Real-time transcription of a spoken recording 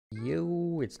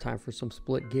Ooh, it's time for some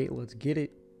split gate. Let's get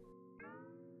it.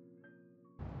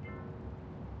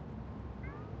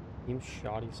 Team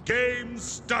shoddy. Game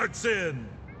starts in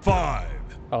 5,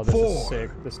 Oh, this 4, is sick.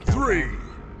 This countdown.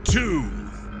 3, 2,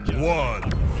 1.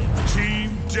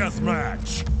 Team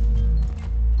deathmatch.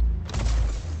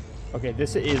 Okay,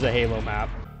 this is a Halo map.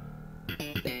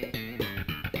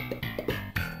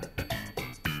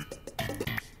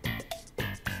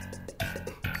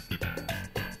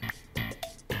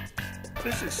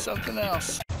 This is something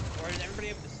else. Or does everybody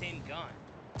have the same gun?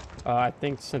 I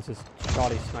think since it's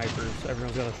shoddy snipers,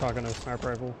 everyone's got a shotgun and a sniper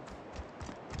rifle.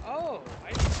 Oh,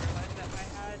 I didn't realize that I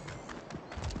had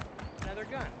another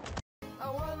gun. I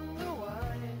wonder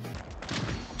why.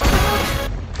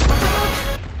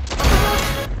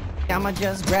 I'ma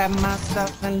just grab my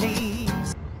stuff and leave.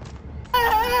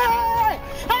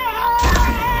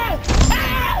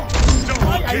 Double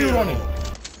Why are you kill. running?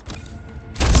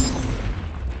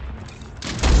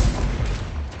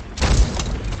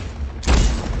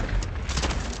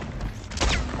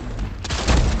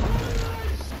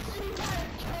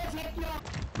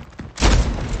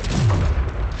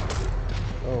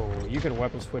 Oh, you can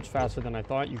weapon switch faster than I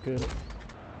thought you could.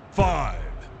 5,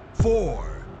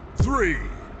 4, 3,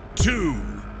 2,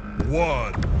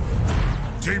 1.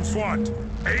 Team SWAT,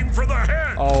 aim for the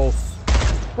head. Oh,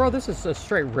 bro, this is a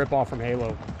straight rip-off from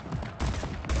Halo.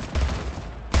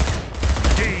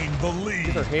 Gain the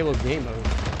These are lead. Halo game modes,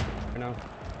 you know?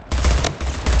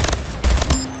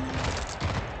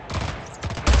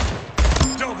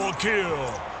 Double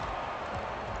kill.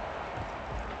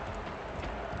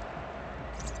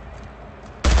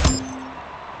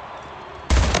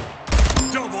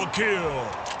 Double kill.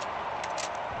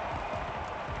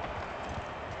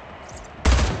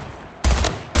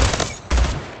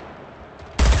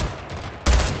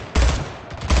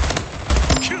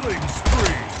 Killing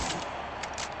spree.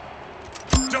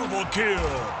 Double kill.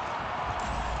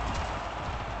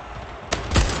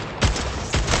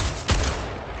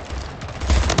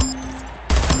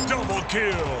 Double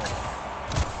kill.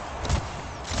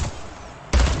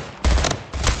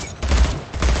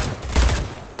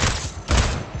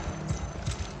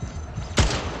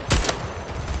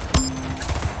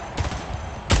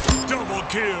 Double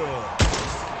kill.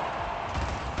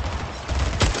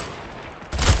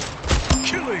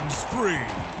 Killing spree.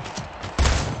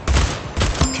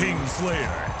 King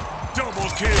Slayer. Double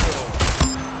kill.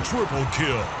 Triple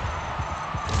kill.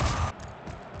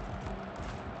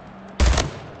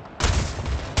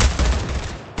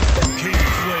 King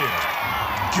Slayer.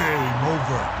 Game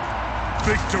over.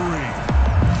 Victory.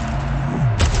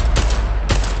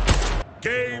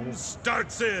 Game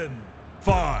starts in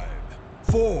 5,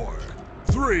 4,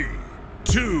 3,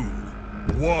 2,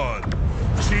 1.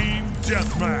 Team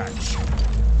deathmatch.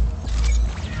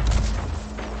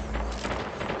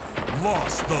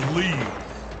 Lost the lead.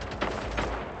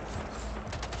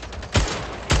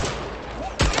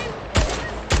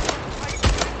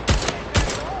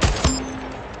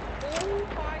 Oh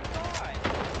my god!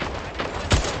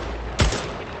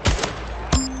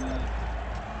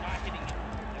 Not hitting it.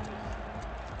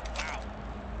 Wow.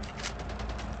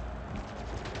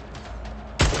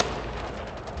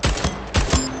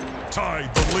 Tied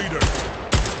the leader.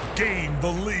 Gained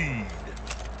the lead.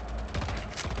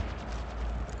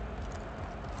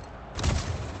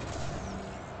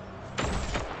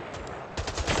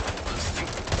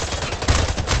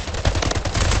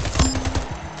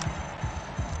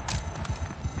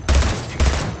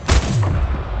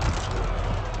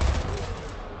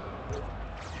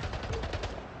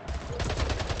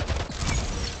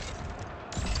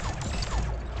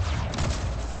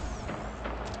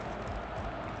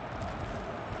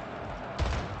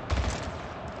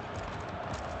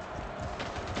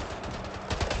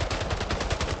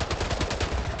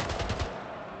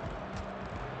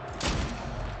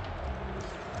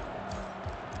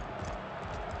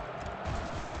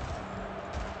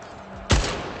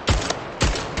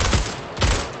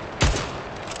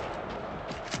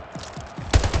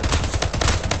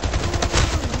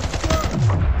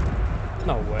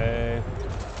 No way.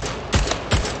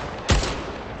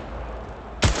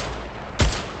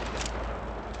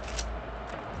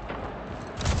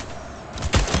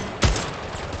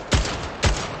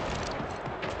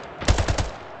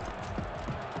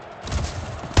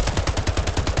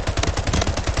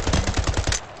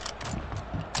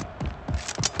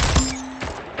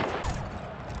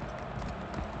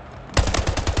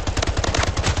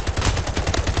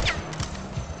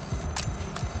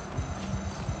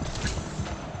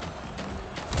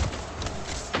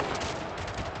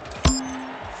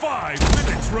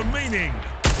 Remaining.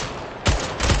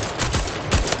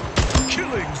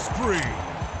 Killing spree.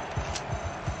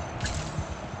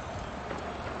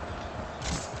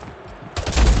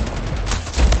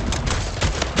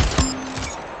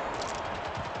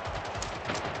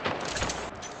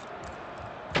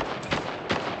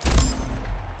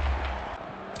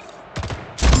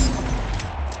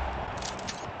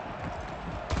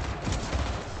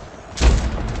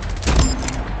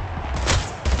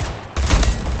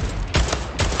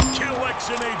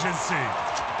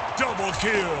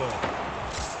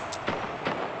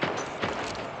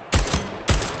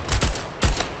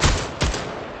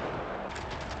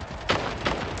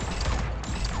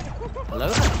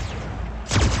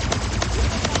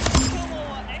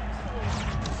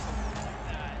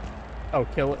 Oh,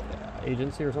 kill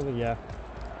agency or something? Yeah.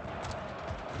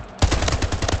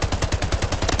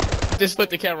 Just put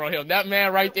the camera on him. That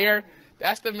man right there,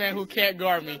 that's the man who can't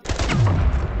guard me.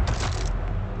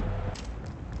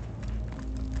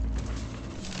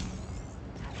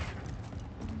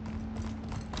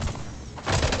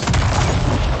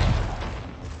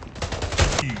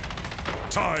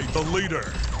 Tied the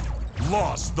leader.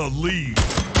 Lost the lead.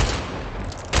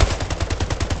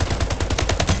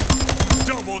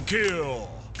 Double kill.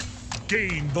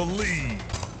 Gained the lead.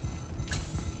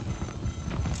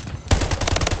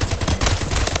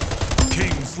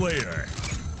 Kingslayer.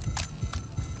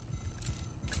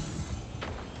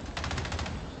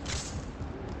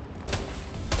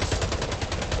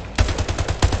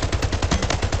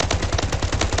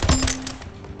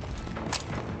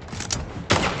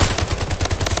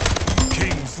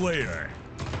 Kingslayer.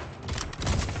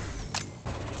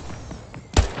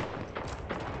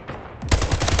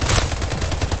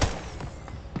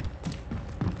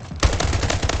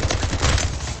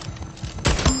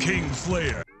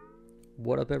 Kingslayer.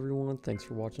 What up, everyone? Thanks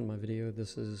for watching my video.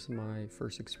 This is my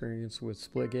first experience with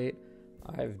Splitgate.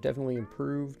 I've definitely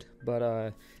improved,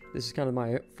 but this is kind of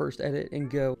my first edit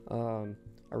and go.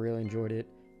 I really enjoyed it.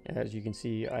 As you can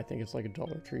see, I think it's like a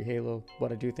Dollar Tree Halo,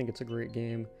 but I do think it's a great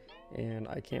game, and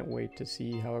I can't wait to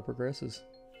see how it progresses.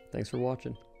 Thanks for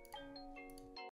watching.